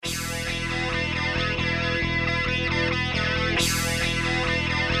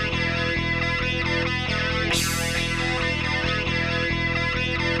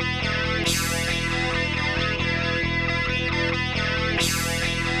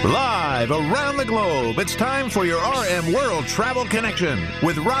Live around the globe, it's time for your RM World Travel Connection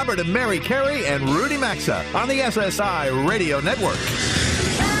with Robert and Mary Carey and Rudy Maxa on the SSI Radio Network.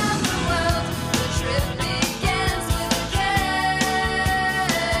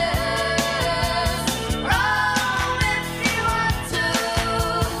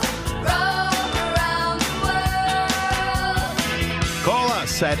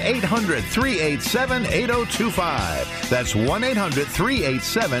 At 800-387-8025. That's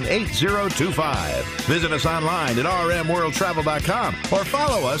 1-800-387-8025. Visit us online at rmworldtravel.com or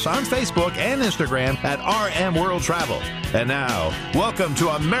follow us on Facebook and Instagram at RM World Travel. And now, welcome to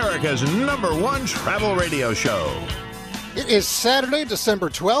America's #1 travel radio show. It is Saturday,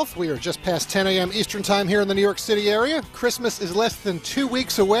 December 12th. We are just past 10 a.m. Eastern Time here in the New York City area. Christmas is less than 2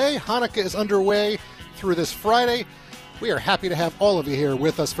 weeks away. Hanukkah is underway through this Friday. We are happy to have all of you here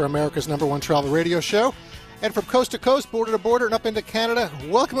with us for America's #1 travel radio show. And from coast to coast, border to border, and up into Canada,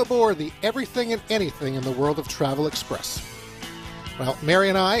 welcome aboard the Everything and Anything in the World of Travel Express. Well, Mary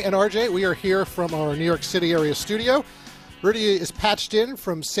and I and RJ, we are here from our New York City area studio. Rudy is patched in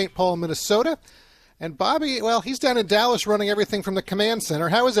from St. Paul, Minnesota. And Bobby, well, he's down in Dallas running everything from the command center.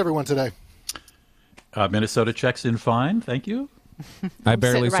 How is everyone today? Minnesota checks in fine, thank you. I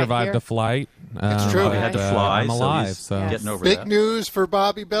barely survived a flight. It's true. I had to fly. I'm alive. So getting over Big that. news for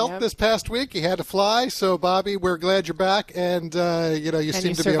Bobby Belt this past week. He had to fly. So, Bobby, we're glad you're back, and you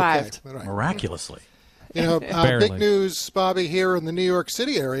seem to survived. be okay. Right. Miraculously. Big news, Bobby, here in the New York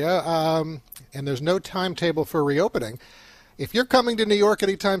City area, and there's no timetable for reopening. If you're coming to New York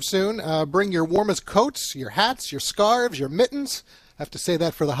anytime soon, bring your warmest coats, your hats, your scarves, your mittens. I have to say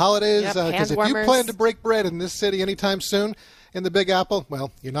that for the holidays, because if you plan to break bread in this city anytime soon, in the Big Apple, well,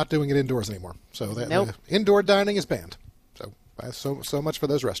 you're not doing it indoors anymore. So indoor dining is banned. So much for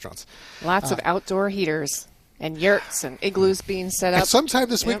those restaurants. Lots of outdoor heaters and yurts and igloos being set up. And sometime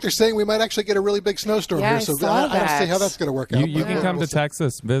this week they're saying we might actually get a really big snowstorm here. So I don't see how that's going to work out. You can come to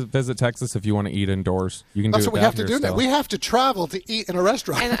Texas, visit Texas if you want to eat indoors. You can That's do what we have to do now. We have to travel to eat in a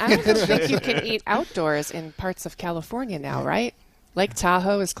restaurant. And I don't think you can eat outdoors in parts of California now, right? Lake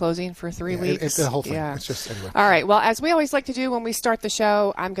Tahoe is closing for 3 weeks. It's the whole thing. Yeah. It's just anyway. All right. Well, as we always like to do when we start the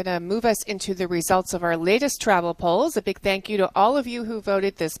show, I'm going to move us into the results of our latest travel polls. A big thank you to all of you who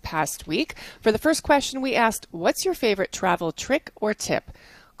voted this past week. For the first question, we asked, what's your favorite travel trick or tip?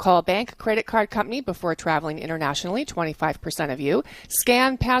 Call bank, credit card company before traveling internationally, 25% of you.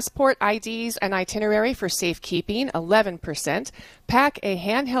 Scan passport, IDs, and itinerary for safekeeping, 11%. Pack a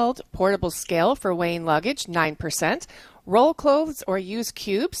handheld portable scale for weighing luggage, 9%. Roll clothes or use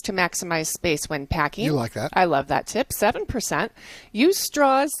cubes to maximize space when packing. You like that? I love that tip, 7%. Use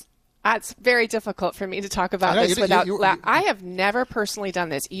straws. It's very difficult for me to talk about this without... I have never personally done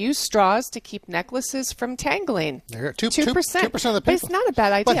this. Use straws to keep necklaces from tangling. 2%. 2% of the people. But it's not a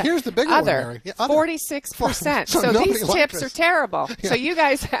bad idea. But here's the bigger one, Mary. 46%. So these tips are terrible. Yeah. So you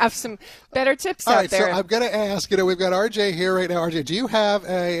guys have some better tips out there. All right, so I'm going to ask, we've got RJ here right now. RJ, do you have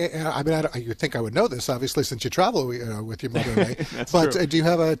you think I would know this, obviously, since you travel with your mother and me. But do you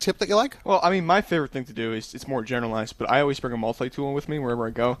have a tip that you like? Well, my favorite thing to do is, it's more generalized, but I always bring a multi-tool with me wherever I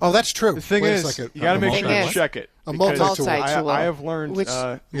go. Oh, that's true. The thing is, you got to make sure you check it. A multi-tool. I have learned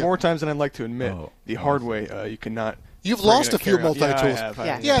more times than I'd like to admit the hard way. You cannot. You've lost a few multi-tools.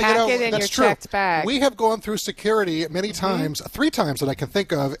 Pack it in that's your true. checked bag. We have gone through security many times, 3 times that I can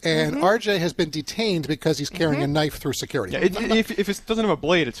think of, and RJ has been detained because he's carrying a knife through security. Yeah, if it doesn't have a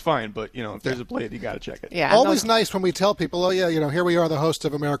blade, it's fine, but if there's a blade, you got to check it. Yeah, always nice when we tell people, here we are, the host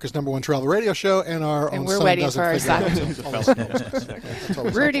of America's #1 travel radio show, and our own we're son waiting doesn't for our figure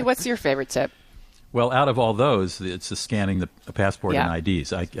son. Rudy, what's your favorite tip? Well, out of all those, it's the scanning the passport and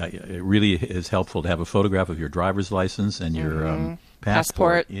IDs. It really is helpful to have a photograph of your driver's license and your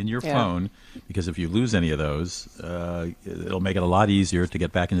passport in your phone, because if you lose any of those, it'll make it a lot easier to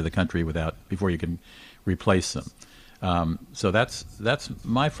get back into the country before you can replace them. So that's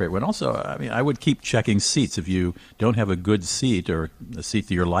my favorite one. Also, I would keep checking seats. If you don't have a good seat or a seat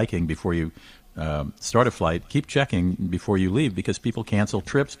to your liking before you start a flight, keep checking before you leave, because people cancel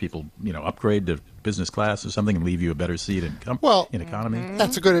trips. People, upgrade to business class or something and leave you a better seat in economy.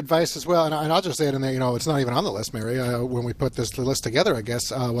 That's a good advice as well. And I'll just add in there, it's not even on the list, Mary. When we put the list together, I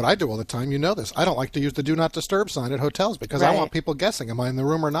guess, what I do all the time, this. I don't like to use the do not disturb sign at hotels because I want people guessing, am I in the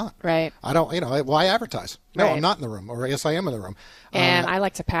room or not? Right. I don't, why advertise? No, I'm not in the room, or yes, I am in the room. And I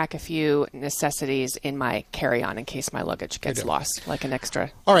like to pack a few necessities in my carry-on in case my luggage gets lost, like an extra.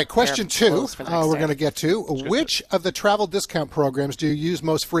 All right, question 2 we're going to get to. Which of the travel discount programs do you use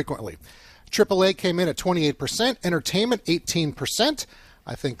most frequently? AAA came in at 28%, entertainment 18%,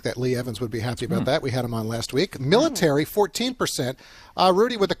 I think that Lee Evans would be happy about that. We had him on last week. Military, 14%.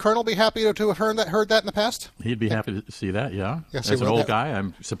 Rudy, would the colonel be happy to have heard that in the past? He'd be happy to see that, yeah. Yes, as an old guy,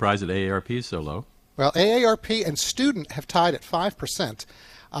 I'm surprised that AARP is so low. Well, AARP and student have tied at 5%,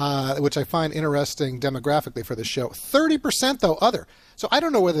 which I find interesting demographically for the show. 30%, though, other. So I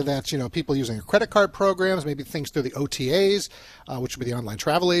don't know whether that's, people using credit credit card programs, maybe things through the OTAs, which would be the online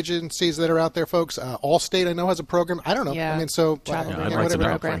travel agencies that are out there, folks. Allstate, I know, has a program. I don't know. Yeah. I mean, so whatever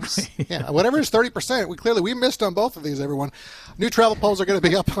programs. Whatever is 30%. We missed on both of these, everyone. New travel polls are going to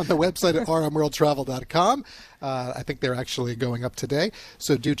be up on the website at rmworldtravel.com. I think they're actually going up today,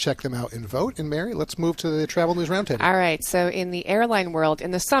 so do check them out and vote. And Mary, let's move to the Travel News Roundtable. All right, so in the airline world,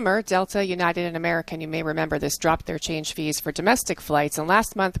 in the summer, Delta, United, and American, you may remember this, dropped their change fees for domestic flights. And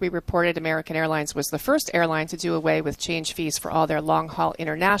last month, we reported American Airlines was the first airline to do away with change fees for all their long-haul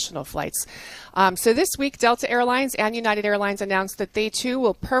international flights. So this week, Delta Airlines and United Airlines announced that they, too,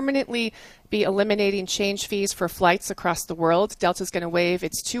 will permanently be eliminating change fees for flights across the world. Delta's going to waive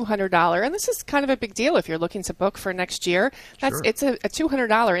its $200, and this is kind of a big deal if you're looking to book for next year. It's a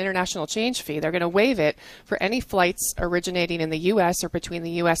 $200 international change fee. They're going to waive it for any flights originating in the U.S. or between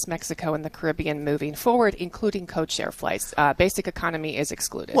the U.S., Mexico, and the Caribbean moving forward, including codeshare flights. Basic economy is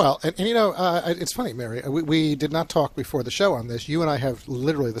excluded. Well, and it's funny, Mary. We did not talk before the show on this. You and I have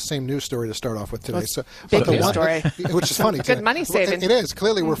literally the same news story to start off with today. Big news story. Which is funny. Good money saving. It is.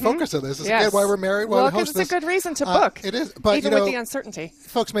 Clearly, we're focused on this. It's Yes. why we're married. Well, because it's a good reason to book. It is, but even with the uncertainty.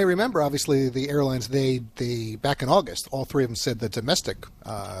 Folks may remember, obviously, the airlines. They back in August, all three of them said the domestic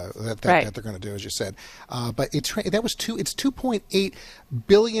that they're going to do, as you said. But it's $2.8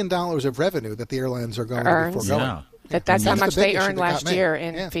 billion of revenue that the airlines are going to be foregoing. Yeah. That's how much they earned last year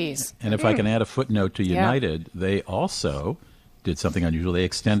in fees. And if I can add a footnote to United, they also did something unusual. They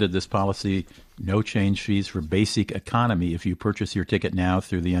extended this policy, no change fees for basic economy if you purchase your ticket now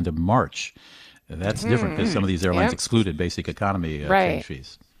through the end of March. That's different because some of these airlines excluded basic economy change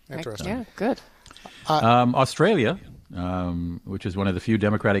fees. Interesting. Yeah, good. Australia, which is one of the few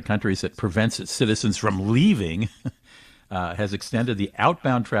democratic countries that prevents its citizens from leaving, has extended the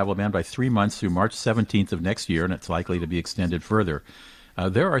outbound travel ban by 3 months through March 17th of next year, and it's likely to be extended further.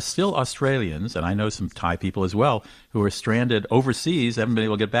 There are still Australians, and I know some Thai people as well, who are stranded overseas, haven't been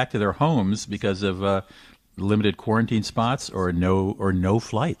able to get back to their homes because of limited quarantine spots or no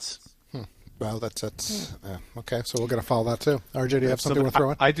flights. Well, that's okay. So we're going to follow that too. RJ, do you have something to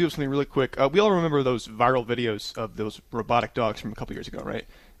throw in? I do have something really quick. We all remember those viral videos of those robotic dogs from a couple years ago, right?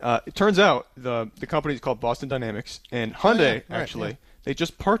 It turns out the company is called Boston Dynamics, and Hyundai they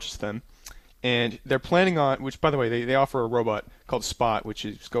just purchased them. And they're planning on, which by the way, they offer a robot called Spot, which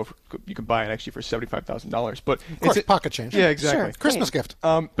is you can buy it actually for $75,000. But of course, pocket change. Yeah, exactly. Sure, Christmas gift.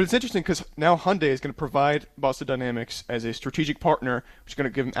 But it's interesting because now Hyundai is going to provide Boston Dynamics as a strategic partner, which is going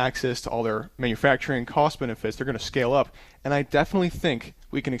to give them access to all their manufacturing cost benefits. They're going to scale up, and I definitely think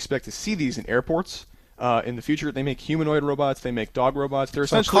we can expect to see these in airports. In the future, they make humanoid robots. They make dog robots. They're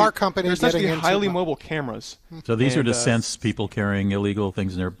essentially car company. They're essentially highly mobile cameras. So these are to sense people carrying illegal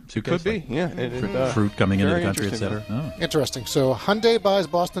things in their suitcase. Could be, yeah. Fruit coming into the country, etc. Oh. Interesting. So Hyundai buys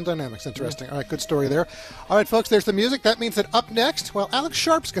Boston Dynamics. Interesting. All right, good story there. All right, folks. There's the music. That means that up next, Alex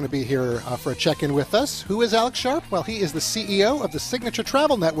Sharp's going to be here for a check-in with us. Who is Alex Sharp? Well, he is the CEO of the Signature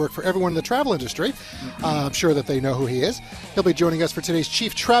Travel Network for everyone in the travel industry. I'm sure that they know who he is. He'll be joining us for today's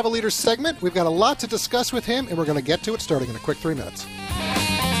Chief Travel Leaders segment. We've got a lot to discuss with him, and we're going to get to it starting in a quick 3 minutes.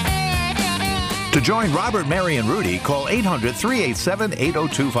 To join Robert, Mary, and Rudy, call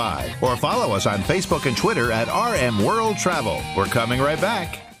 800-387-8025 or follow us on Facebook and Twitter at RM World Travel. We're coming right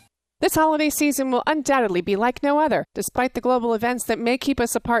back. This holiday season will undoubtedly be like no other. Despite the global events that may keep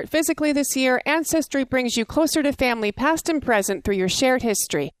us apart physically this year, Ancestry brings you closer to family, past and present, through your shared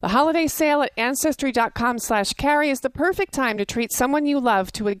history. The holiday sale at Ancestry.com/carry is the perfect time to treat someone you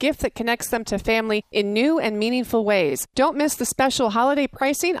love to a gift that connects them to family in new and meaningful ways. Don't miss the special holiday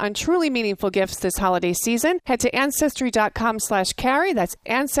pricing on truly meaningful gifts this holiday season. Head to Ancestry.com/carry. That's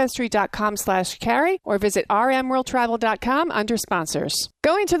Ancestry.com/carry, or visit rmworldtravel.com under sponsors.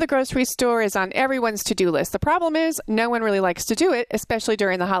 Going to the grocery store is on everyone's to-do list. The problem is no one really likes to do it, especially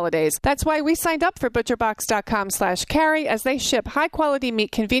during the holidays. That's why we signed up for ButcherBox.com/carry, as they ship high-quality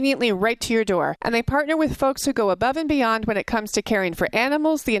meat conveniently right to your door. And they partner with folks who go above and beyond when it comes to caring for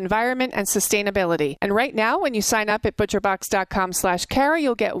animals, the environment, and sustainability. And right now, when you sign up at ButcherBox.com/carry,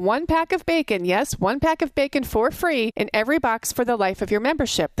 you'll get 1 pack of bacon. Yes, 1 pack of bacon for free in every box for the life of your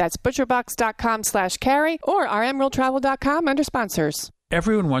membership. That's ButcherBox.com/carry or rmworldtravel.com under sponsors.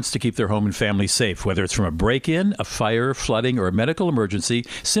 Everyone wants to keep their home and family safe, whether it's from a break-in, a fire, flooding, or a medical emergency.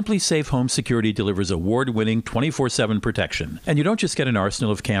 Simply Safe Home Security delivers award-winning 24/7 protection. And you don't just get an arsenal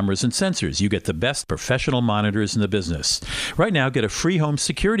of cameras and sensors. You get the best professional monitors in the business. Right now, get a free home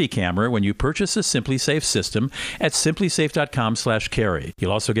security camera when you purchase a Simply Safe system at simplysafe.com/carry.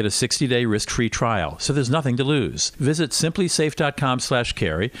 You'll also get a 60-day risk-free trial, so there's nothing to lose. Visit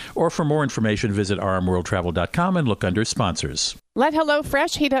simplysafe.com/carry, or for more information, visit rmworldtravel.com and look under sponsors. Let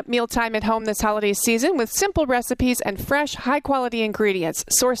HelloFresh heat up mealtime at home this holiday season with simple recipes and fresh, high-quality ingredients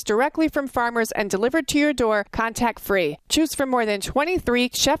sourced directly from farmers and delivered to your door contact-free. Choose from more than 23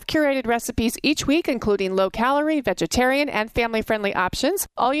 chef-curated recipes each week, including low-calorie, vegetarian, and family-friendly options.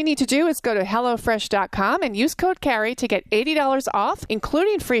 All you need to do is go to HelloFresh.com and use code CARRY to get $80 off,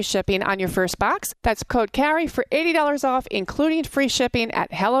 including free shipping on your first box. That's code CARRY for $80 off, including free shipping at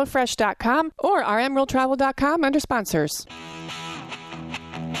HelloFresh.com or rmworldtravel.com under sponsors.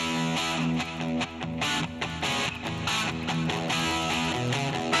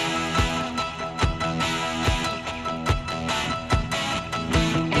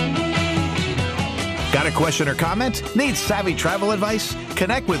 Got a question or comment? Need savvy travel advice?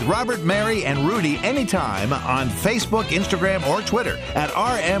 Connect with Robert, Mary, and Rudy anytime on Facebook, Instagram, or Twitter at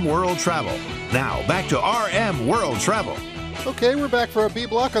RM World Travel. Now, back to RM World Travel. Okay, we're back for our B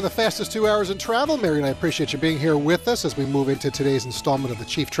block on the fastest 2 hours in travel. Mary and I appreciate you being here with us as we move into today's installment of the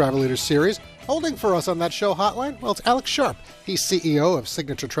Chief Travel Leader series. Holding for us on that show hotline, well, it's Alex Sharp. He's CEO of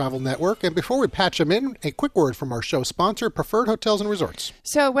Signature Travel Network. And before we patch him in, a quick word from our show sponsor, Preferred Hotels and Resorts.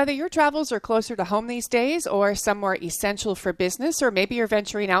 So whether your travels are closer to home these days or somewhere essential for business, or maybe you're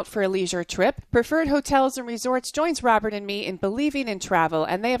venturing out for a leisure trip, Preferred Hotels and Resorts joins Robert and me in believing in travel.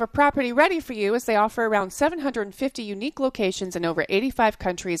 And they have a property ready for you as they offer around 750 unique locations in over 85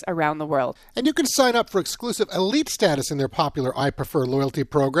 countries around the world. And you can sign up for exclusive elite status in their popular I Prefer loyalty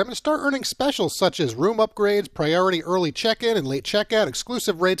program and start earning specials such as room upgrades, priority early check-in and late checkout,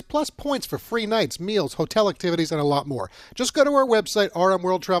 exclusive rates, plus points for free nights, meals, hotel activities, and a lot more. Just go to our website,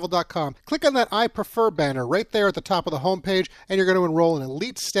 rmworldtravel.com, click on that I Prefer banner right there at the top of the homepage, and you're going to enroll in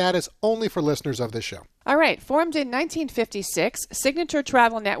elite status only for listeners of this show. All right. Formed in 1956, Signature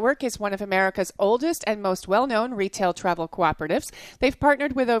Travel Network is one of America's oldest and most well-known retail travel cooperatives. They've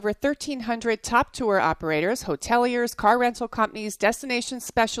partnered with over 1,300 top tour operators, hoteliers, car rental companies, destination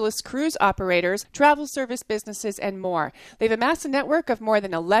specialists, cruise operators, travel service businesses, and more. They've amassed a network of more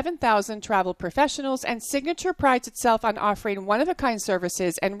than 11,000 travel professionals, and Signature prides itself on offering one-of-a-kind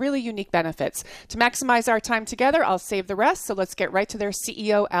services and really unique benefits. To maximize our time together, I'll save the rest, so let's get right to their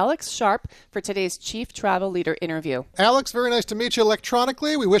CEO, Alex Sharp, for today's Chief Travel Leader interview. Alex, very nice to meet you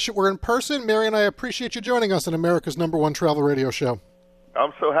electronically. We wish it were in person. Mary and I appreciate you joining us on America's #1 travel radio show.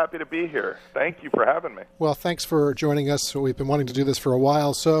 I'm so happy to be here. Thank you for having me. Well, thanks for joining us. We've been wanting to do this for a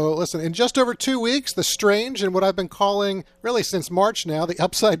while. So listen, in just over 2 weeks, the strange and what I've been calling, really since March now, the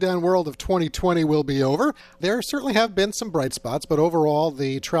upside-down world of 2020 will be over. There certainly have been some bright spots, but overall,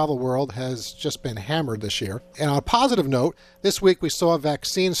 the travel world has just been hammered this year. And on a positive note, this week we saw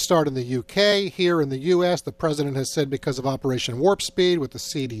vaccines start in the UK. Here in the U.S., the president has said because of Operation Warp Speed with the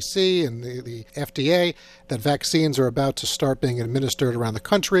CDC and the FDA, that vaccines are about to start being administered around the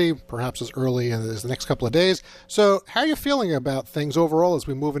country, perhaps as early as the next couple of days. So how are you feeling about things overall as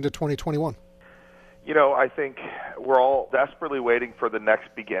we move into 2021? You know, I think we're all desperately waiting for the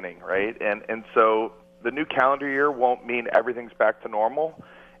next beginning, right? And so the new calendar year won't mean everything's back to normal.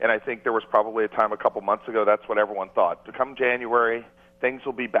 And I think there was probably a time a couple months ago that's what everyone thought. To come January, things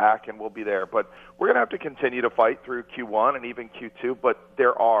will be back and we'll be there. But we're going to have to continue to fight through Q1 and even Q2. But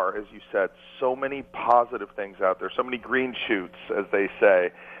there are, as you said, so many positive things out there, so many green shoots, as they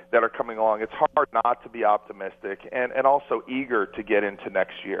say, that are coming along. It's hard not to be optimistic and also eager to get into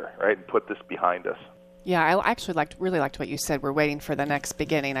next year, right, and put this behind us. Yeah, I actually really liked what you said. We're waiting for the next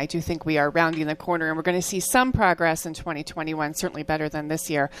beginning. I do think we are rounding the corner, and we're going to see some progress in 2021, certainly better than this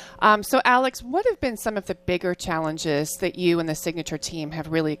year. So, Alex, what have been some of the bigger challenges that you and the Signature team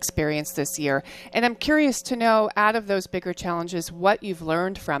have really experienced this year? And I'm curious to know, out of those bigger challenges, what you've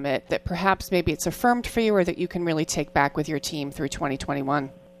learned from it that perhaps maybe it's affirmed for you or that you can really take back with your team through 2021.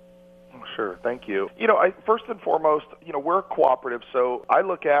 Sure, thank you. You know, first and foremost, we're a cooperative, so I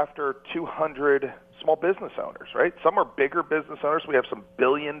look after 200 small business owners, right? Some are bigger business owners. We have some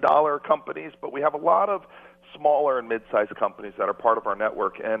billion-dollar companies, but we have a lot of smaller and mid-sized companies that are part of our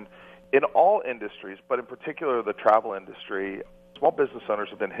network. And in all industries, but in particular the travel industry, small business owners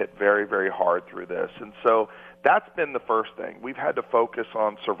have been hit very, very hard through this. And so that's been the first thing. We've had to focus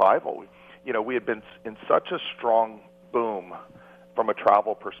on survival. We had been in such a strong boom from a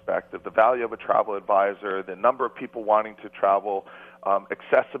travel perspective, the value of a travel advisor, the number of people wanting to travel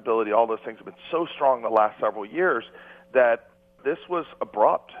accessibility, all those things have been so strong the last several years that this was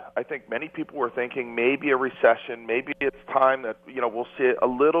abrupt. I think many people were thinking maybe a recession, maybe it's time that, we'll see a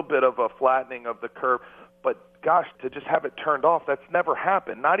little bit of a flattening of the curve. But gosh, to just have it turned off, that's never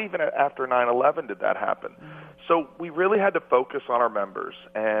happened. Not even after 9/11 did that happen. So we really had to focus on our members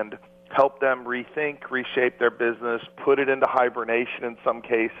and help them rethink, reshape their business, put it into hibernation in some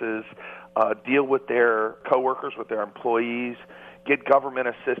cases, deal with their coworkers, with their employees, get government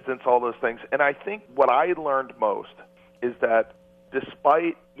assistance, all those things. And I think what I learned most is that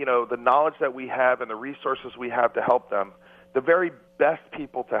despite, the knowledge that we have and the resources we have to help them, the very best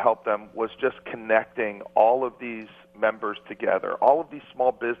people to help them was just connecting all of these members together, all of these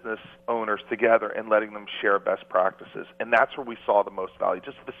small business owners together, and letting them share best practices. And that's where we saw the most value,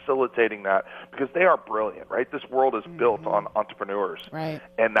 just facilitating that, because they are brilliant, right? This world is built on entrepreneurs. Right.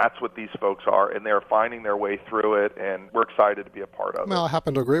 And that's what these folks are, and they're finding their way through it, and we're excited to be a part of it. Well, I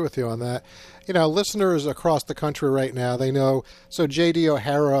happen to agree with you on that. Listeners across the country right now, they know, so J.D.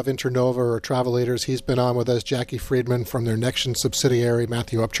 O'Hara of Internova or Travel Leaders, he's been on with us, Jackie Friedman from their Nexion subsidiary,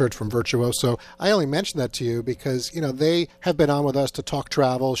 Matthew Upchurch from Virtuoso. I only mention that to you because, they have been on with us to talk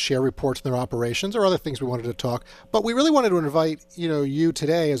travel, share reports on their operations, or other things we wanted to talk. But we really wanted to invite, you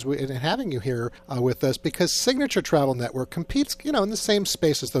today and having you here with us because Signature Travel Network competes, in the same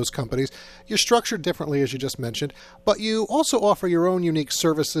space as those companies. You're structured differently, as you just mentioned, but you also offer your own unique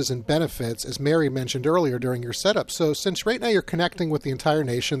services and benefits, as Mary mentioned earlier during your setup. So since right now you're connecting with the entire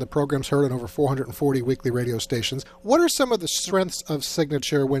nation, the program's heard on over 440 weekly radio stations, what are some of the strengths of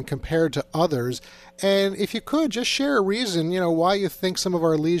Signature when compared to others? And if you could, just share a reason, why you think some of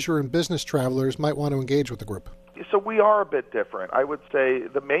our leisure and business travelers might want to engage with the group. So we are a bit different. I would say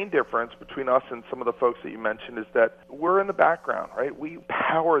the main difference between us and some of the folks that you mentioned is that we're in the background, right? We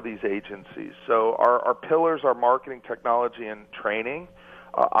power these agencies. So our pillars are marketing, technology, and training.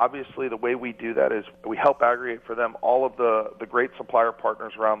 Obviously, the way we do that is we help aggregate for them all of the great supplier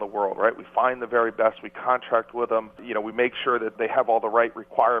partners around the world, right? We find the very best. We contract with them. We make sure that they have all the right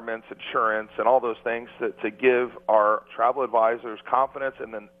requirements, insurance, and all those things to give our travel advisors confidence,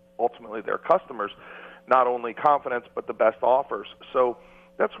 and then ultimately their customers not only confidence but the best offers. So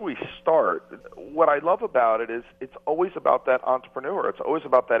that's where we start. What I love about it is it's always about that entrepreneur. It's always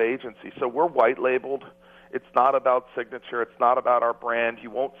about that agency. So we're white labeled. It's not about Signature. It's not about our brand. You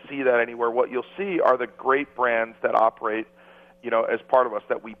won't see that anywhere. What you'll see are the great brands that operate, as part of us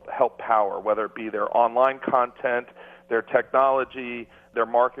that we help power, whether it be their online content, their technology, their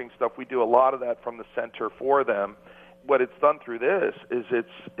marketing stuff. We do a lot of that from the center for them. What it's done through this is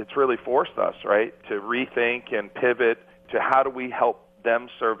it's really forced us, right, to rethink and pivot to how do we help them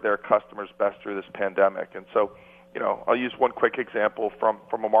serve their customers best through this pandemic. And so, I'll use one quick example from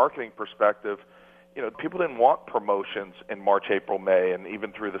a marketing perspective. People didn't want promotions in March, April, May, and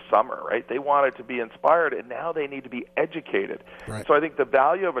even through the summer, right? They wanted to be inspired, and now they need to be educated. Right. So I think the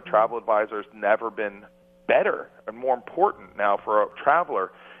value of a travel advisor has never been better and more important now for a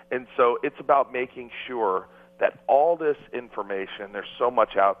traveler. And so it's about making sure that all this information, there's so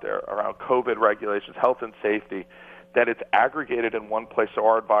much out there around COVID regulations, health and safety, that it's aggregated in one place so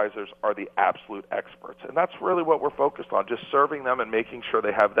our advisors are the absolute experts. And that's really what we're focused on, just serving them and making sure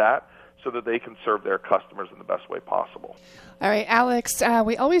they have that so that they can serve their customers in the best way possible. All right, Alex,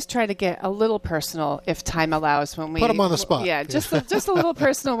 we always try to get a little personal if time allows when we put them on the spot. Yeah, just a little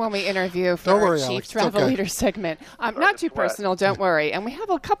personal when we interview for our Chief Travel Leader segment. Not too personal, don't worry. And we have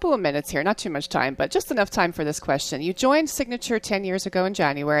a couple of minutes here, not too much time, but just enough time for this question. You joined Signature 10 years ago in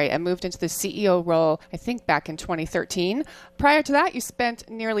January and moved into the CEO role, I think, back in 2013. Prior to that, you spent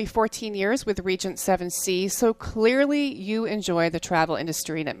nearly 14 years with Regent 7C, so clearly you enjoy the travel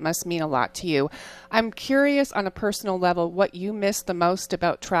industry and it must mean a lot to you. I'm curious on a personal level what you miss the most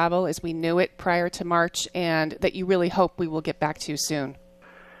about travel as we knew it prior to March and that you really hope we will get back to soon.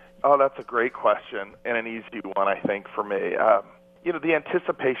 Oh, that's a great question and an easy one, I think, for me. The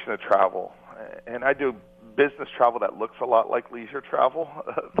anticipation of travel, and I do business travel that looks a lot like leisure travel,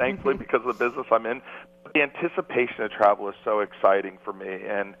 thankfully, because of the business I'm in. But the anticipation of travel is so exciting for me.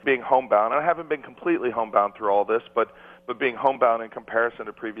 And being homebound, I haven't been completely homebound through all this, but being homebound in comparison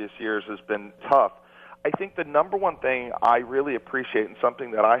to previous years has been tough. I think the number one thing I really appreciate, and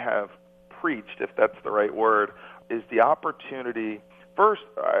something that I have preached, if that's the right word, is the opportunity. First,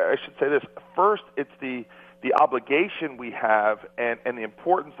 I should say this. First, it's the obligation we have and the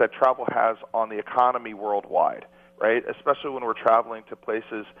importance that travel has on the economy worldwide. right? Especially when we're traveling to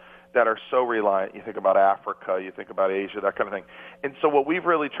places that are so reliant. You think about Africa, you think about Asia, that kind of thing. And so what we've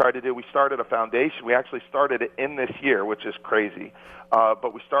really tried to do, we started a foundation. We actually started it in this year, which is crazy.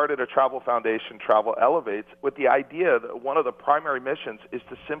 But we started a travel foundation, Travel Elevates, with the idea that one of the primary missions is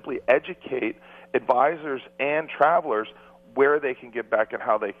to simply educate advisors and travelers where they can get back and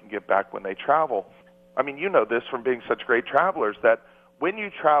how they can get back when they travel. I mean, you know this from being such great travelers, that when you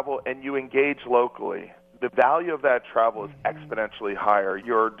travel and you engage locally, the value of that travel is exponentially higher.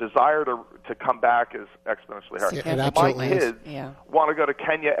 Your desire to come back is exponentially higher. Yeah, my kids want to go to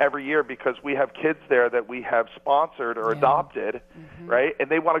Kenya every year because we have kids there that we have sponsored or adopted, right? And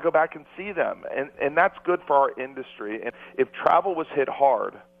they want to go back and see them. And that's good for our industry. And if travel was hit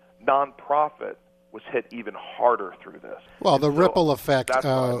hard, nonprofit was hit even harder through this. Well, the ripple effect,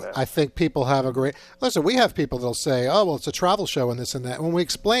 I think people have a great... Listen, we have people that'll say, oh, well, it's a travel show and this and that. When we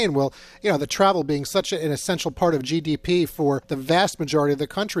explain, well, you know, the travel being such an essential part of GDP for the vast majority of the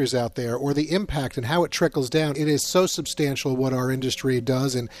countries out there, or the impact and how it trickles down, it is so substantial what our industry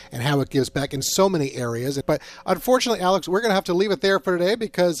does and how it gives back in so many areas. But unfortunately, Alex, we're going to have to leave it there for today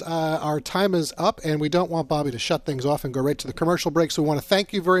because our time is up and we don't want Bobby to shut things off and go right to the commercial break. So we want to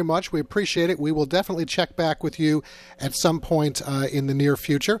thank you very much. We appreciate it. We will definitely check back with you at some point in the near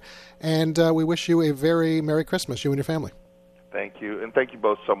future. And we wish you a very Merry Christmas, you and your family. Thank you. And thank you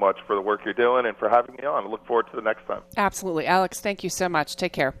both so much for the work you're doing and for having me on. I look forward to the next time. Absolutely. Alex, thank you so much.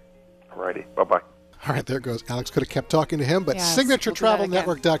 Take care. All righty. Bye-bye. All right, there goes. Alex could have kept talking to him, but yes,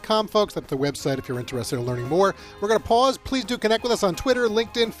 signaturetravelnetwork.com, folks. That's the website if you're interested in learning more. We're going to pause. Please do connect with us on Twitter,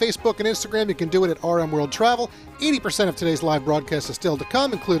 LinkedIn, Facebook, and Instagram. You can do it at RM World Travel. 80% of today's live broadcast is still to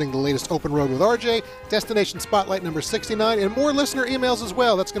come, including the latest Open Road with RJ, Destination Spotlight number 69, and more listener emails as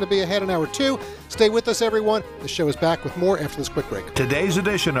well. That's going to be ahead in hour 2. Stay with us, everyone. The show is back with more after this quick break. Today's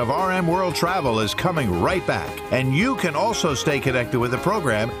edition of RM World Travel is coming right back, and you can also stay connected with the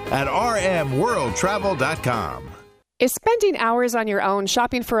program at rmworldtravel.com. Is spending hours on your own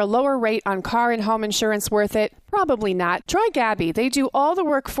shopping for a lower rate on car and home insurance worth it? Probably not. Try Gabi. They do all the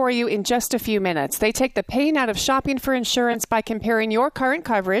work for you in just a few minutes. They take the pain out of shopping for insurance by comparing your current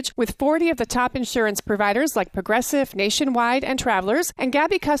coverage with 40 of the top insurance providers like Progressive, Nationwide, and Travelers, and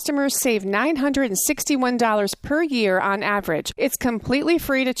Gabi customers save $961 per year on average. It's completely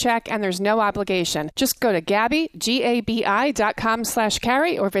free to check, and there's no obligation. Just go to Gabi,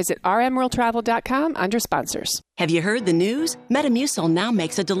 GABI.com/carry, or visit rmworldtravel.com under sponsors. Have you heard the news? Metamucil now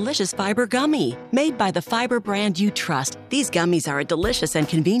makes a delicious fiber gummy. Made by the fiber brand you trust, these gummies are a delicious and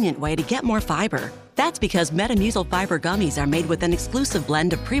convenient way to get more fiber. That's because Metamucil fiber gummies are made with an exclusive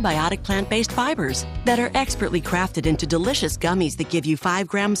blend of prebiotic plant-based fibers that are expertly crafted into delicious gummies that give you 5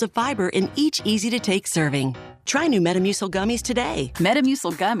 grams of fiber in each easy-to-take serving. Try new Metamucil gummies today.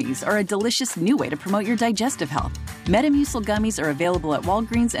 Metamucil gummies are a delicious new way to promote your digestive health. Metamucil gummies are available at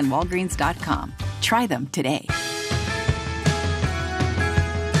Walgreens and Walgreens.com. Try them today.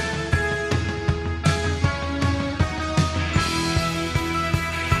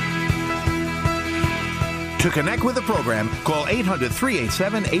 To connect with the program, call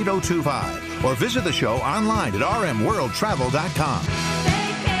 800-387-8025 or visit the show online at rmworldtravel.com.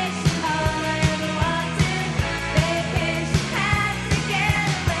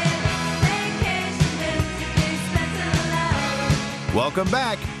 Welcome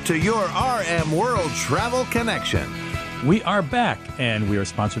back to your RM World Travel Connection. We are back, and we are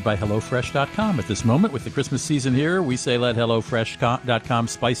sponsored by HelloFresh.com. At this moment, with the Christmas season here, we say let HelloFresh.com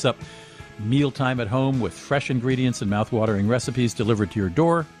spice up mealtime at home with fresh ingredients and mouth-watering recipes delivered to your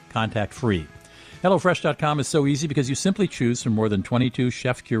door, contact-free. HelloFresh.com is so easy because you simply choose from more than 22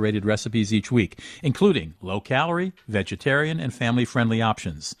 chef-curated recipes each week, including low-calorie, vegetarian, and family-friendly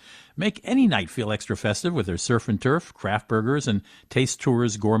options. Make any night feel extra festive with their surf and turf, craft burgers, and taste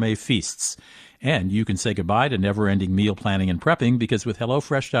tours gourmet feasts. And you can say goodbye to never-ending meal planning and prepping because with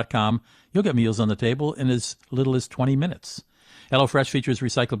HelloFresh.com, you'll get meals on the table in as little as 20 minutes. HelloFresh features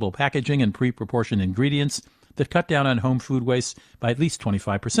recyclable packaging and pre-proportioned ingredients that cut down on home food waste by at least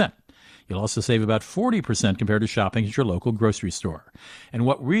 25%. You'll also save about 40% compared to shopping at your local grocery store. And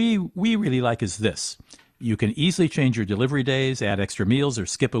what we really like is this. You can easily change your delivery days, add extra meals, or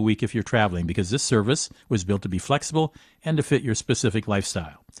skip a week if you're traveling because this service was built to be flexible and to fit your specific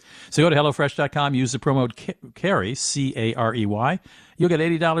lifestyle. So go to HelloFresh.com, use the promo CAREY, C-A-R-E-Y. You'll get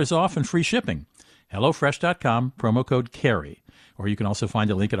 $80 off and free shipping. HelloFresh.com, promo code CAREY. Or you can also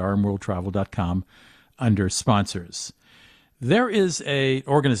find a link at rmworldtravel.com under sponsors. There is a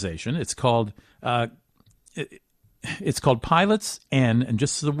organization. It's called Pilots N, and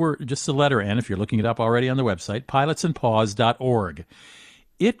just the letter N. If you're looking it up already on the website, pilotsandpaws.org.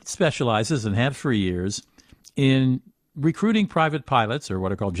 It specializes and had for years in recruiting private pilots, or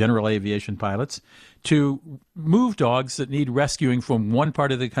what are called general aviation pilots, to move dogs that need rescuing from one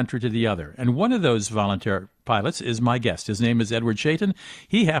part of the country to the other. And one of those volunteer pilots is my guest. His name is Edward Chaitin.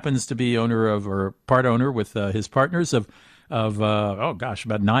 He happens to be owner of, or part owner with his partners of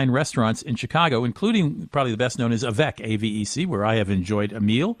about 9 restaurants in Chicago, including probably the best known as Avec, A-V-E-C, where I have enjoyed a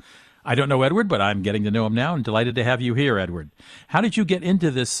meal. I don't know Edward, but I'm getting to know him now, and delighted to have you here, Edward. How did you get into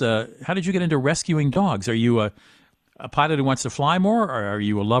this? How did you get into rescuing dogs? Are you a pilot who wants to fly more, or are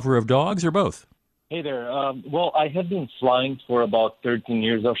you a lover of dogs, or both? Hey there. Well, I have been flying for about 13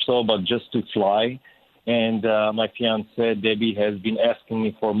 years or so, but just to fly. And my fiancée, Debbie, has been asking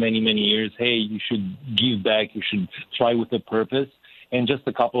me for many, many years, hey, you should give back, you should fly with a purpose. And just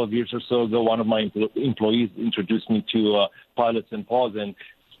a couple of years or so ago, one of my employees introduced me to Pilots and Paws. And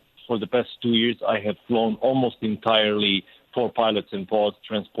for the past 2 years, I have flown almost entirely for Pilots and Paws,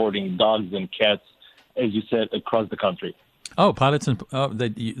 transporting dogs and cats, as you said, across the country. Oh, Pilots and they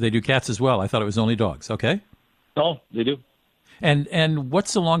do cats as well. I thought it was only dogs. Okay. No, they do. And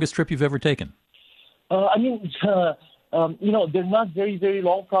what's the longest trip you've ever taken? They're not very, very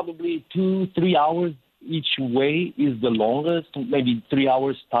long. Probably 2-3 hours each way is the longest, maybe 3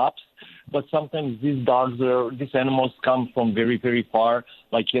 hours tops. But sometimes these animals come from very, very far.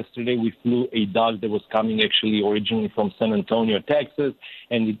 Like yesterday, we flew a dog that was coming actually originally from San Antonio, Texas,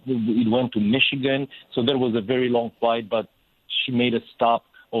 and it went to Michigan. So there was a very long flight, but she made a stop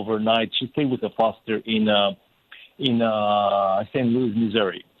overnight. She stayed with a foster in St. Louis,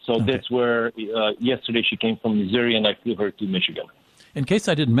 Missouri. So That's where yesterday she came from Missouri, and I flew her to Michigan. In case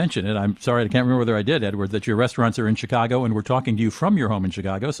I didn't mention it, I'm sorry, I can't remember whether I did, Edward, that your restaurants are in Chicago, and we're talking to you from your home in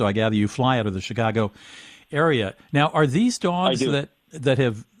Chicago, so I gather you fly out of the Chicago area. Now, are these dogs that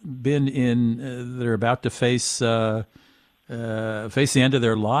have been that are about to face the end of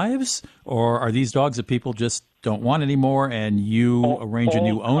their lives, or are these dogs that people just don't want anymore, and you arrange a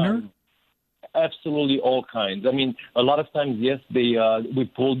new owner? Absolutely all kinds. I mean, a lot of times, yes, we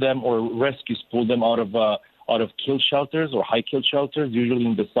pull them, or rescues pull them out of kill shelters or high kill shelters, usually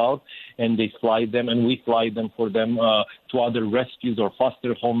in the South, and they fly them, and we fly them for them to other rescues or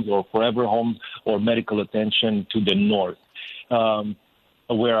foster homes or forever homes or medical attention to the North,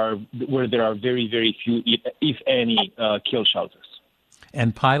 where there are very, very few, if any, kill shelters.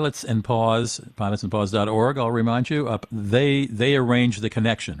 And Pilots and Paws, pilotsandpaws.org, I'll remind you, they arrange the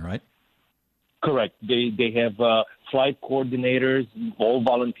connection, right? Correct. They have flight coordinators, all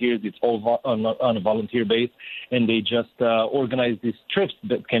volunteers. It's all on a volunteer base, and they just organize these trips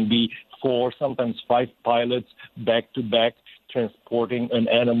that can be 4, sometimes 5 pilots back to back, transporting an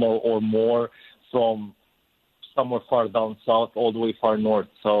animal or more from somewhere far down south all the way far north.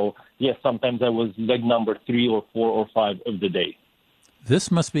 So yes, sometimes I was leg number 3 or 4 or 5 of the day.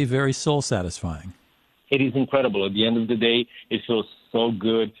 This must be very soul satisfying. It is incredible. At the end of the day, it feels so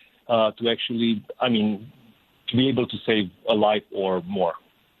good. To actually, to be able to save a life or more.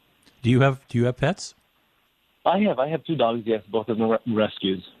 Do you have pets? I have 2 dogs. Yes, both of them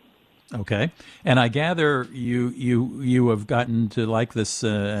rescues. Okay, and I gather you have gotten to like this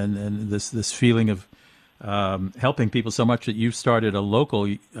and this feeling of helping people so much that you've started a local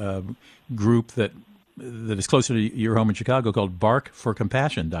group that is closer to your home in Chicago called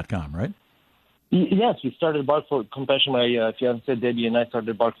BarkForCompassion.com, right? Yes, we started Bark for Compassion. My fiancée Debbie and I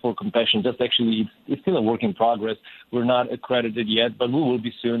started Bark for Compassion. Just actually, it's still a work in progress. We're not accredited yet, but we will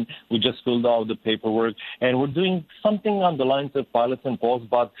be soon. We just filled out the paperwork, and we're doing something on the lines of Pilots and Paws,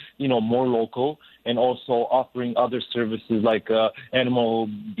 but more local, and also offering other services like animal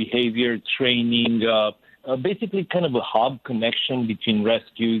behavior training. Basically, kind of a hub connection between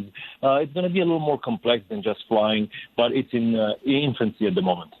rescues. It's going to be a little more complex than just flying, but it's in infancy at the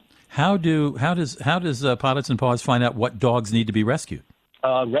moment. How does Pilots and Paws find out what dogs need to be rescued?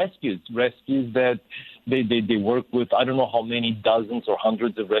 Rescues that they work with. I don't know how many dozens or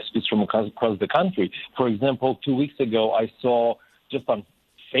hundreds of rescues from across the country. For example, 2 weeks ago, I saw just on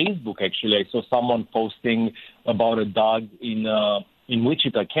Facebook. Actually, I saw someone posting about a dog in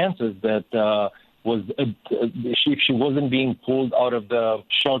Wichita, Kansas, that she wasn't being pulled out of the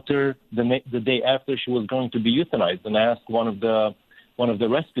shelter the day after she was going to be euthanized. And I asked one of the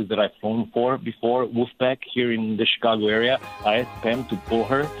rescues that I've flown for before, Wolfpack, here in the Chicago area. I asked Pam to pull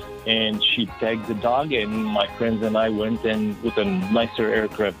her, and she tagged the dog, and my friends and I went and with a nicer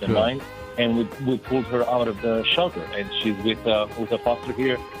aircraft than mine, and we pulled her out of the shelter, and she's with a foster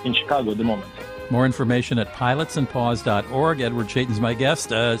here in Chicago at the moment. More information at pilotsandpaws.org. Edward Chayton's my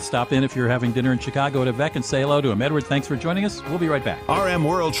guest. Stop in if you're having dinner in Chicago at Avec and say hello to him. Edward, thanks for joining us. We'll be right back. RM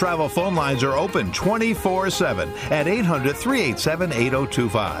World Travel phone lines are open 24/7 at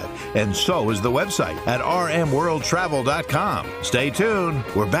 800-387-8025. And so is the website at rmworldtravel.com. Stay tuned.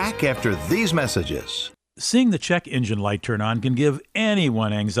 We're back after these messages. Seeing the check engine light turn on can give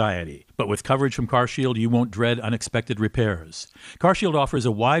anyone anxiety. But with coverage from CarShield, you won't dread unexpected repairs. CarShield offers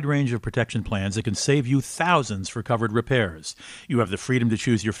a wide range of protection plans that can save you thousands for covered repairs. You have the freedom to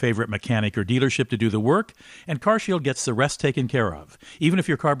choose your favorite mechanic or dealership to do the work, and CarShield gets the rest taken care of. Even if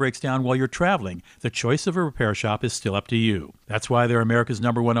your car breaks down while you're traveling, the choice of a repair shop is still up to you. That's why they're America's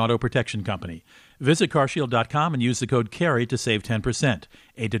 #1 auto protection company. Visit carshield.com and use the code CARRY to save 10%.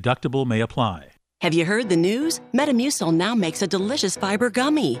 A deductible may apply. Have you heard the news? Metamucil now makes a delicious fiber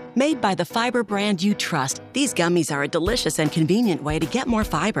gummy. Made by the fiber brand you trust, these gummies are a delicious and convenient way to get more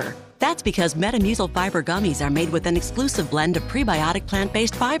fiber. That's because Metamucil fiber gummies are made with an exclusive blend of prebiotic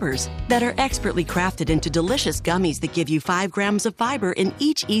plant-based fibers that are expertly crafted into delicious gummies that give you 5 grams of fiber in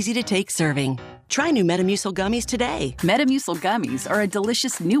each easy-to-take serving. Try new Metamucil gummies today. Metamucil gummies are a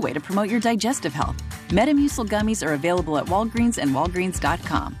delicious new way to promote your digestive health. Metamucil gummies are available at Walgreens and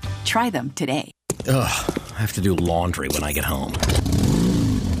Walgreens.com. Try them today. Ugh, I have to do laundry when I get home.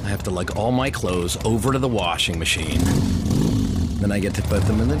 I have to lug all my clothes over to the washing machine. Then I get to put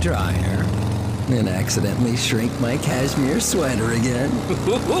them in the dryer and accidentally shrink my cashmere sweater again.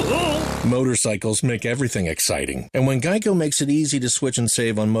 Motorcycles make everything exciting. And when Geico makes it easy to switch and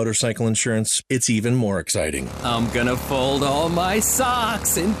save on motorcycle insurance, it's even more exciting. I'm gonna fold all my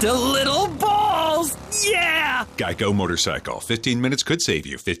socks into little balls! Yeah! Geico Motorcycle. 15 minutes could save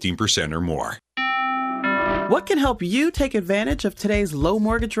you 15% or more. What can help you take advantage of today's low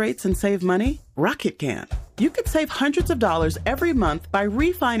mortgage rates and save money? Rocket can. You could save hundreds of dollars every month by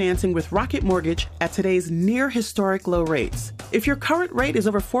refinancing with Rocket Mortgage at today's near historic low rates. If your current rate is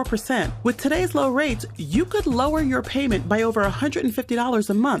over 4%, with today's low rates, you could lower your payment by over $150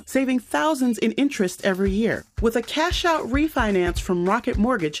 a month, saving thousands in interest every year. With a cash-out refinance from Rocket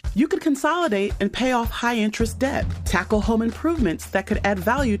Mortgage, you could consolidate and pay off high-interest debt, tackle home improvements that could add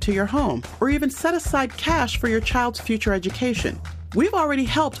value to your home, or even set aside cash for your child's future education. We've already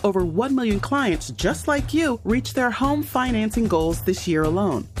helped over 1 million clients just like you reach their home financing goals this year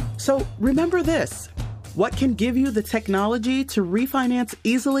alone. So remember this. What can give you the technology to refinance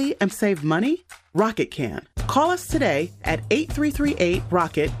easily and save money? Rocket can. Call us today at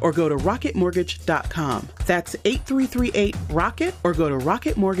 8338-ROCKET or go to rocketmortgage.com. That's 8338-ROCKET or go to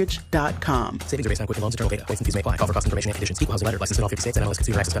rocketmortgage.com. Savings are based on quick loans, internal data. Points and fees may apply. Call for cost information and conditions. Equal housing lender. License in all 50 states. NMLS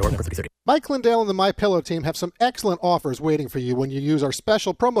number 3030. Mike Lindell and the MyPillow team have some excellent offers waiting for you when you use our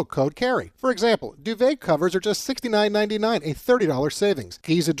special promo code CARRY. For example, duvet covers are just $69.99, a $30 savings.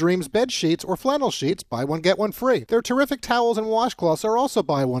 Giza Dreams bed sheets or flannel sheets, buy one, get one free. Their terrific towels and washcloths are also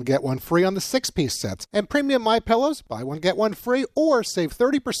buy one, get one free on the 6-piece sets. And premium MyPillows, buy one, get one free, or save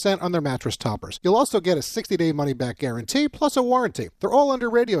 30% on their mattress toppers. You'll also get a 60-day money-back guarantee plus a warranty. They're all under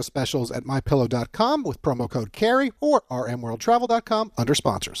radio specials at MyPillow.com with promo code CARRY or rmworldtravel.com under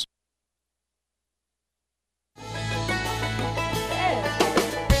sponsors.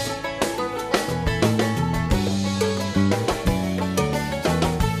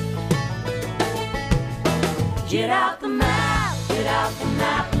 Get out the map,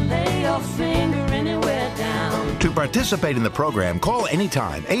 and lay your finger anywhere down. To participate in the program, call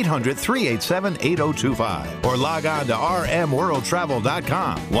anytime, 800-387-8025, or log on to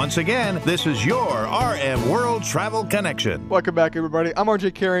rmworldtravel.com. Once again, this is your RM World Travel Connection. Welcome back, everybody. I'm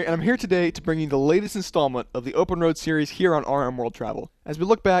RJ Carey, and I'm here today to bring you the latest installment of the Open Road series here on RM World Travel. As we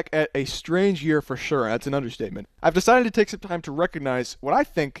look back at a strange year for sure, that's an understatement, I've decided to take some time to recognize what I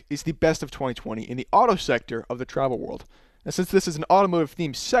think is the best of 2020 in the auto sector of the travel world. Now, since this is an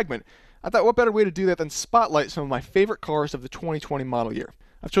automotive-themed segment, I thought what better way to do that than spotlight some of my favorite cars of the 2020 model year.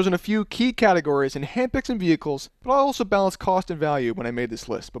 I've chosen a few key categories and handpicked some vehicles, but I also balanced cost and value when I made this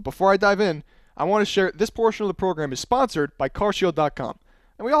list. But before I dive in, I want to share this portion of the program is sponsored by carshield.com.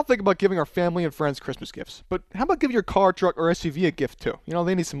 And we all think about giving our family and friends Christmas gifts, but how about giving your car, truck, or SUV a gift too? You know,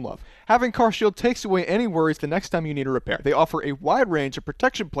 they need some love. Having CarShield takes away any worries the next time you need a repair. They offer a wide range of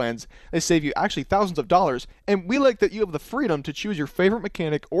protection plans that save you actually thousands of dollars, and we like that you have the freedom to choose your favorite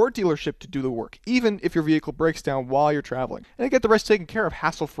mechanic or dealership to do the work, even if your vehicle breaks down while you're traveling. And you get the rest taken care of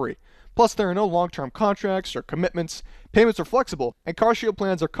hassle-free. Plus, there are no long-term contracts or commitments, payments are flexible, and CarShield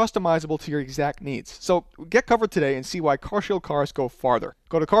plans are customizable to your exact needs. So get covered today and see why CarShield cars go farther.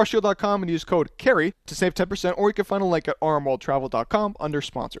 Go to carshield.com and use code CARRY to save 10%, or you can find a link at rmworldtravel.com under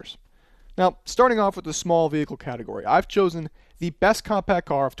sponsors. Now, starting off with the small vehicle category, I've chosen the best compact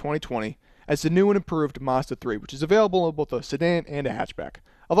car of 2020 as the new and improved Mazda 3, which is available in both a sedan and a hatchback.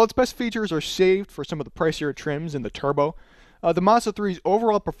 Although its best features are saved for some of the pricier trims in the turbo, the Mazda 3's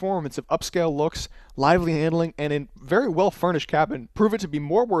overall performance of upscale looks, lively handling, and a very well-furnished cabin prove it to be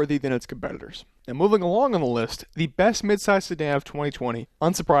more worthy than its competitors. And moving along on the list, the best midsize sedan of 2020,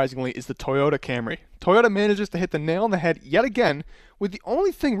 unsurprisingly, is the Toyota Camry. Toyota manages to hit the nail on the head yet again, with the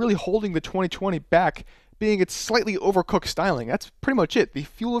only thing really holding the 2020 back being its slightly overcooked styling. That's pretty much it. The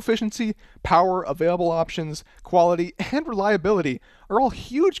fuel efficiency, power, available options, quality, and reliability are all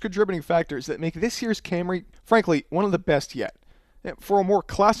huge contributing factors that make this year's Camry, frankly, one of the best yet. For a more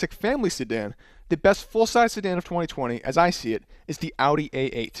classic family sedan, the best full-size sedan of 2020, as I see it, is the Audi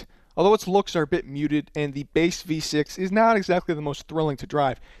A8. Although its looks are a bit muted and the base V6 is not exactly the most thrilling to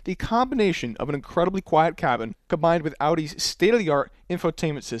drive, the combination of an incredibly quiet cabin combined with Audi's state-of-the-art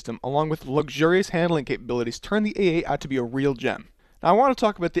infotainment system along with luxurious handling capabilities turn the A8 out to be a real gem. Now I want to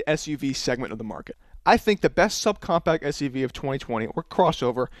talk about the SUV segment of the market. I think the best subcompact SUV of 2020, or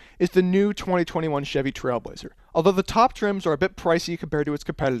crossover, is the new 2021 Chevy Trailblazer. Although the top trims are a bit pricey compared to its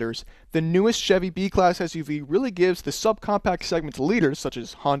competitors, the newest Chevy B-Class SUV really gives the subcompact segment's leaders, such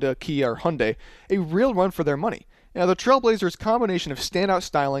as Honda, Kia, or Hyundai, a real run for their money. Now, the Trailblazer's combination of standout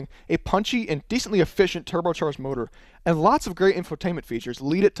styling, a punchy and decently efficient turbocharged motor, and lots of great infotainment features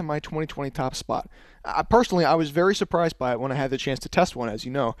lead it to my 2020 top spot. Personally, I was very surprised by it when I had the chance to test one, as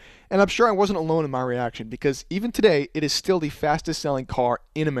you know, and I'm sure I wasn't alone in my reaction, because even today, it is still the fastest selling car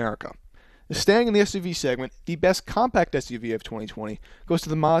in America. Staying in the SUV segment, the best compact SUV of 2020 goes to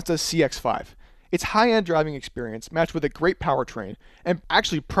the Mazda CX-5. Its high-end driving experience, matched with a great powertrain, and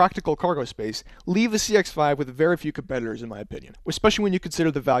actually practical cargo space, leave the CX-5 with very few competitors in my opinion, especially when you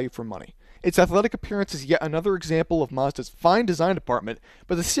consider the value for money. Its athletic appearance is yet another example of Mazda's fine design department,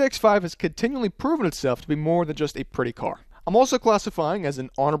 but the CX-5 has continually proven itself to be more than just a pretty car. I'm also classifying as an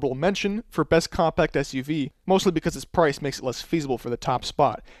honorable mention for best compact SUV, mostly because its price makes it less feasible for the top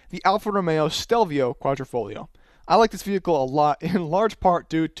spot, the Alfa Romeo Stelvio Quadrifoglio. I like this vehicle a lot, in large part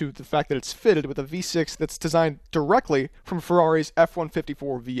due to the fact that it's fitted with a V6 that's designed directly from Ferrari's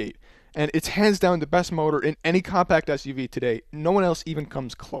F154 V8. And it's hands down the best motor in any compact SUV today. No one else even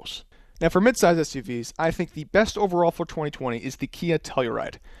comes close. Now for midsize SUVs, I think the best overall for 2020 is the Kia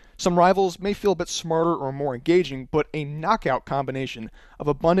Telluride. Some rivals may feel a bit smarter or more engaging, but a knockout combination of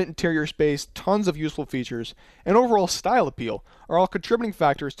abundant interior space, tons of useful features, and overall style appeal are all contributing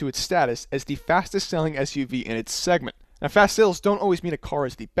factors to its status as the fastest selling SUV in its segment. Now fast sales don't always mean a car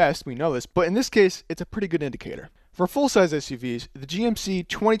is the best, we know this, but in this case, it's a pretty good indicator. For full-size SUVs, the GMC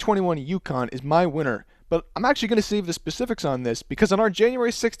 2021 Yukon is my winner, but I'm actually going to save the specifics on this because on our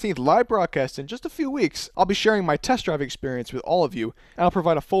January 16th live broadcast in just a few weeks, I'll be sharing my test drive experience with all of you, and I'll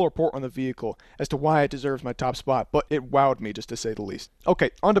provide a full report on the vehicle as to why it deserves my top spot, but it wowed me just to say the least. Okay,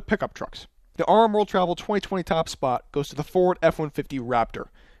 on to pickup trucks. The RM World Travel 2020 top spot goes to the Ford F-150 Raptor.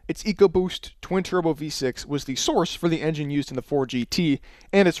 Its EcoBoost twin-turbo V6 was the source for the engine used in the Ford GT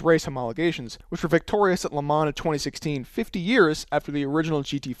and its race homologations, which were victorious at Le Mans in 2016, 50 years after the original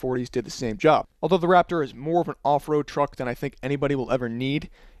GT40s did the same job. Although the Raptor is more of an off-road truck than I think anybody will ever need,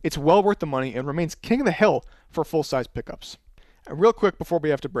 it's well worth the money and remains king of the hill for full-size pickups. And real quick before we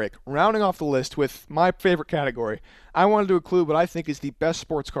have to break, rounding off the list with my favorite category, I wanted to include what I think is the best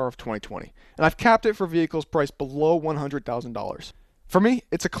sports car of 2020, and I've capped it for vehicles priced below $100,000. For me,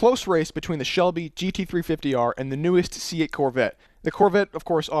 it's a close race between the Shelby GT350R and the newest C8 Corvette. The Corvette, of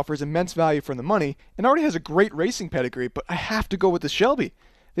course, offers immense value for the money and already has a great racing pedigree, but I have to go with the Shelby.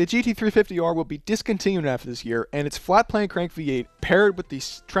 The GT350R will be discontinued after this year, and its flat-plane crank V8 paired with the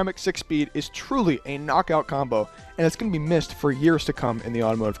Tremec 6-speed is truly a knockout combo, and it's going to be missed for years to come in the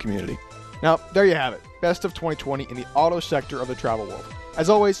automotive community. Now, there you have it. Best of 2020 in the auto sector of the travel world. As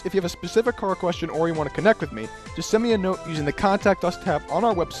always, if you have a specific car question or you want to connect with me, just send me a note using the Contact Us tab on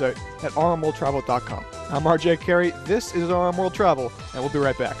our website at rmworldtravel.com. I'm RJ Carey, this is RM World Travel, and we'll be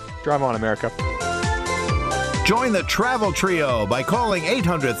right back. Drive on, America. Join the Travel Trio by calling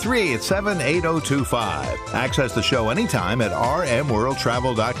 800-387-8025. Access the show anytime at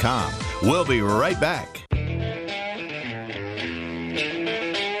rmworldtravel.com. We'll be right back.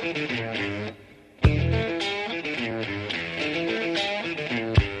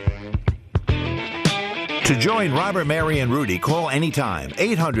 To join Robert, Mary, and Rudy, call anytime,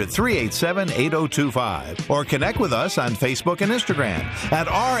 800-387-8025, or connect with us on Facebook and Instagram at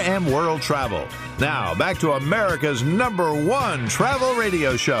RM World Travel. Now, back to America's #1 travel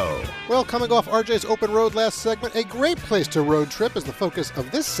radio show. Well, coming off RJ's Open Road last segment, a great place to road trip is the focus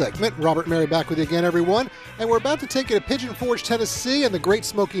of this segment. Robert, Mary, back with you again, everyone. And we're about to take you to Pigeon Forge, Tennessee, and the Great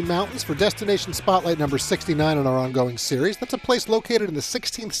Smoky Mountains for Destination Spotlight number 69 in our ongoing series. That's a place located in the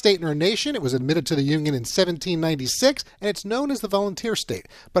 16th state in our nation. It was admitted to the Union in 1796, and it's known as the Volunteer State.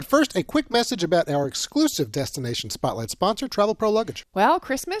 But first, a quick message about our exclusive Destination Spotlight sponsor, Travel Pro Luggage. Well,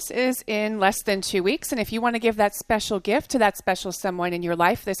 Christmas is in less than 2 weeks, and if you want to give that special gift to that special someone in your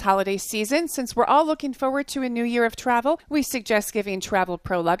life this holiday season, since we're all looking forward to a new year of travel, we suggest giving Travel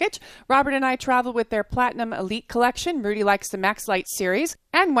Pro Luggage. Robert and I travel with their Platinum Elite collection. Rudy likes the Max Light series.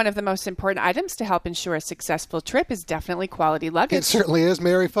 And one of the most important items to help ensure a successful trip is definitely quality luggage. It certainly is,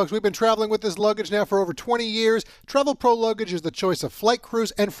 Mary. Folks, we've been traveling with this luggage now for over 20 years. Travel Pro Luggage is the choice of flight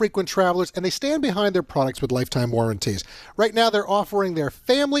crews and frequent travelers, and they stand behind their products with lifetime warranties. Right now, they're offering their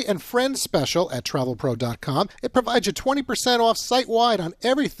Family and Friends special at TravelPro.com. It provides you 20% off site-wide on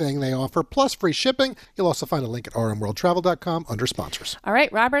everything they offer, plus free shipping. You'll also find a link at rmworldtravel.com under sponsors. All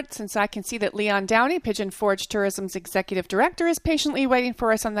right, Robert, since I can see that Leon Downey, Pigeon Forge Tourism's executive director, is patiently waiting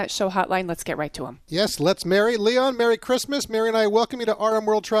for us on that show hotline, let's get right to him. Yes, let's Mary. Leon, Merry Christmas. Mary and I welcome you to RM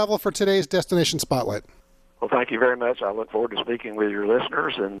World Travel for today's Destination Spotlight. Well, thank you very much. I look forward to speaking with your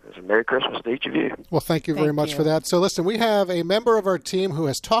listeners, and it's a Merry Christmas to each of you. Well, thank you very much for that. So, listen, we have a member of our team who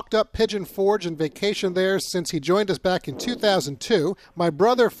has talked up Pigeon Forge and vacationed there since he joined us back in 2002. My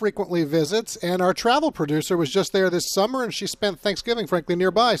brother frequently visits, and our travel producer was just there this summer, and she spent Thanksgiving, frankly,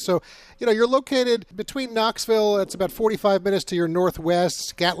 nearby. So, you're located between Knoxville. It's about 45 minutes to your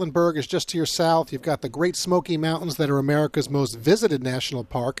northwest. Gatlinburg is just to your south. You've got the Great Smoky Mountains that are America's most visited national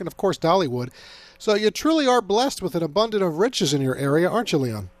park, and, of course, Dollywood. So you truly are blessed with an abundance of riches in your area, aren't you,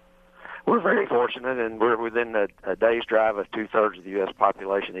 Leon? We're very fortunate, and we're within a day's drive of two-thirds of the U.S.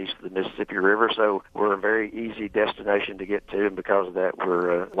 population east of the Mississippi River, so we're a very easy destination to get to, and because of that,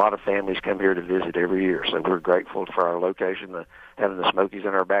 a lot of families come here to visit every year, so we're grateful for our location, having the Smokies in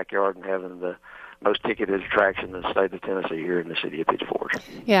our backyard and having the most ticketed attraction in the state of Tennessee here in the city of Pigeon Forge.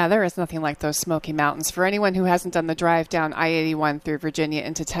 Yeah, there is nothing like those Smoky Mountains. For anyone who hasn't done the drive down I-81 through Virginia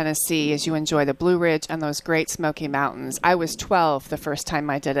into Tennessee, as you enjoy the Blue Ridge and those great Smoky Mountains. I was 12 the first time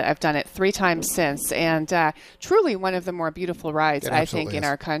I did it. I've done it 3 times since, and truly one of the more beautiful rides, I think, in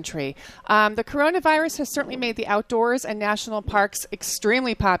our country. The coronavirus has certainly made the outdoors and national parks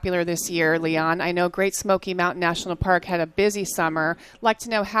extremely popular this year, Leon. I know Great Smoky Mountain National Park had a busy summer. I'd like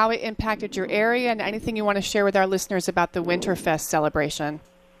to know how it impacted your area, and anything you want to share with our listeners about the Winterfest celebration.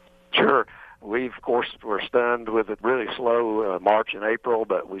 Sure. We, of course, were stunned with a really slow March and April,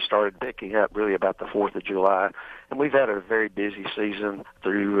 but we started picking up really about the 4th of July. And we've had a very busy season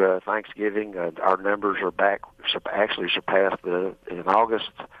through Thanksgiving. Our numbers are back, actually surpassed in August,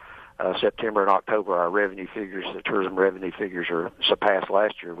 September, and October. Our revenue figures, the tourism revenue figures, are surpassed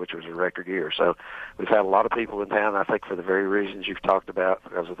last year, which was a record year. So we've had a lot of people in town, I think, for the very reasons you've talked about,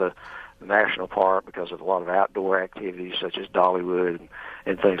 because of the national park, because of a lot of outdoor activities such as Dollywood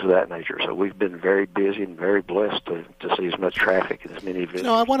and things of that nature. So we've been very busy and very blessed to see as much traffic and as many visitors.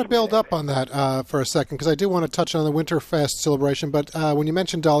 I want to build up on that for a second, because I do want to touch on the Winterfest celebration. But when you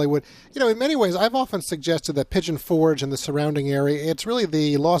mentioned Dollywood, in many ways, I've often suggested that Pigeon Forge and the surrounding area, it's really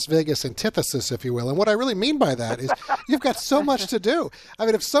the Las Vegas antithesis, if you will. And what I really mean by that is you've got so much to do. I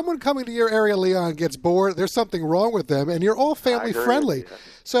mean, if someone coming to your area, Leon, gets bored, there's something wrong with them, and you're all family friendly.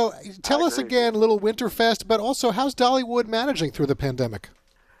 So tell us again, little Winterfest, but also how's Dollywood managing through the pandemic?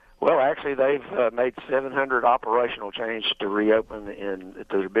 Well, actually, they've made 700 operational changes to reopen to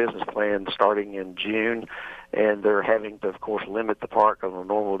their business plan starting in June, and they're having to, of course, limit the park. On a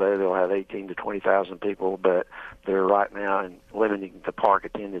normal day, they'll have 18 to 20,000 people, but they're right now limiting the park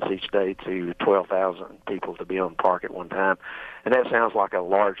attendance each day to 12,000 people to be on the park at one time. And that sounds like a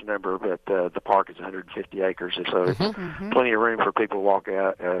large number, but the park is 150 acres, so it's plenty of room for people to walk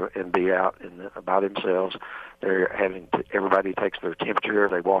out and be out by themselves. They're everybody takes their temperature.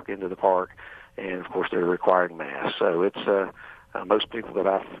 They walk into the park, and of course they're requiring masks. So it's most people that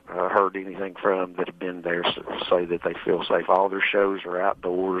I've heard anything from that have been there say that they feel safe. All their shows are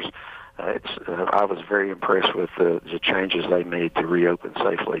outdoors. I was very impressed with the changes they made to reopen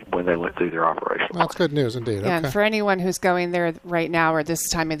safely when they went through their operation. Well, that's good news indeed. Yeah, and for anyone who's going there right now or this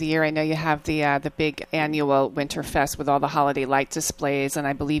time of the year, I know you have the big annual Winter Fest with all the holiday light displays, and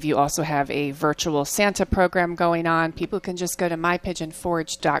I believe you also have a virtual Santa program going on. People can just go to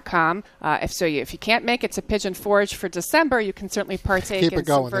mypigeonforge.com. If you can't make it to Pigeon Forge for December, you can certainly partake in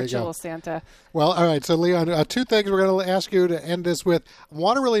some virtual Santa. Well, all right. So, Leon, two things we're going to ask you to end this with. I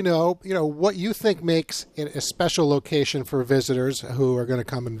want to really know, what you think makes it a special location for visitors who are going to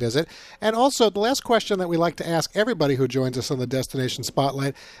come and visit. And also, the last question that we like to ask everybody who joins us on the Destination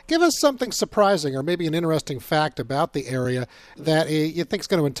Spotlight, give us something surprising or maybe an interesting fact about the area that you think is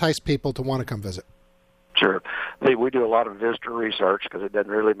going to entice people to want to come visit. Sure. We do a lot of visitor research because it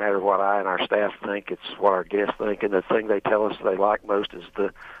doesn't really matter what I and our staff think. It's what our guests think. And the thing they tell us they like most is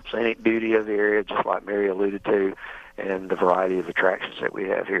the scenic beauty of the area, just like Mary alluded to, and the variety of attractions that we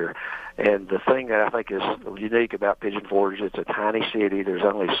have here. And the thing that I think is unique about Pigeon Forge, it's a tiny city. There's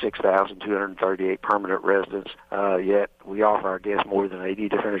only 6,238 permanent residents, yet we offer our guests more than 80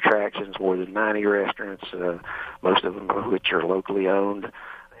 different attractions, more than 90 restaurants, most of them which are locally owned,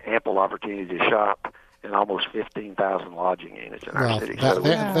 ample opportunity to shop, and almost 15,000 lodging units in our city.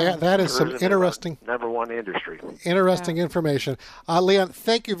 That is some interesting number one industry. Interesting information. Leon,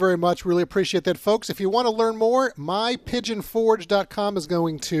 thank you very much. Really appreciate that, folks. If you want to learn more, mypigeonforge.com is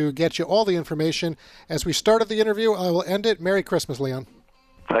going to get you all the information. As we started the interview, I will end it. Merry Christmas, Leon.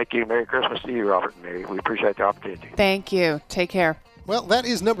 Thank you. Merry Christmas to you, Robert and Mary. We appreciate the opportunity. Thank you. Take care. Well, that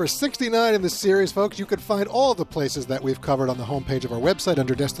is number 69 in this series, folks. You can find all of the places that we've covered on the homepage of our website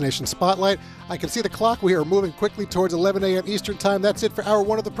under Destination Spotlight. I can see the clock. We are moving quickly towards 11 a.m. Eastern Time. That's it for Hour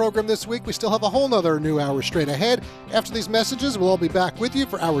 1 of the program this week. We still have a whole nother new hour straight ahead. After these messages, we'll all be back with you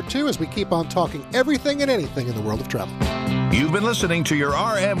for Hour 2 as we keep on talking everything and anything in the world of travel. You've been listening to your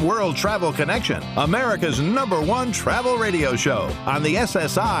RM World Travel Connection, America's #1 travel radio show on the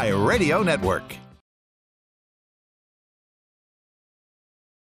SSI Radio Network.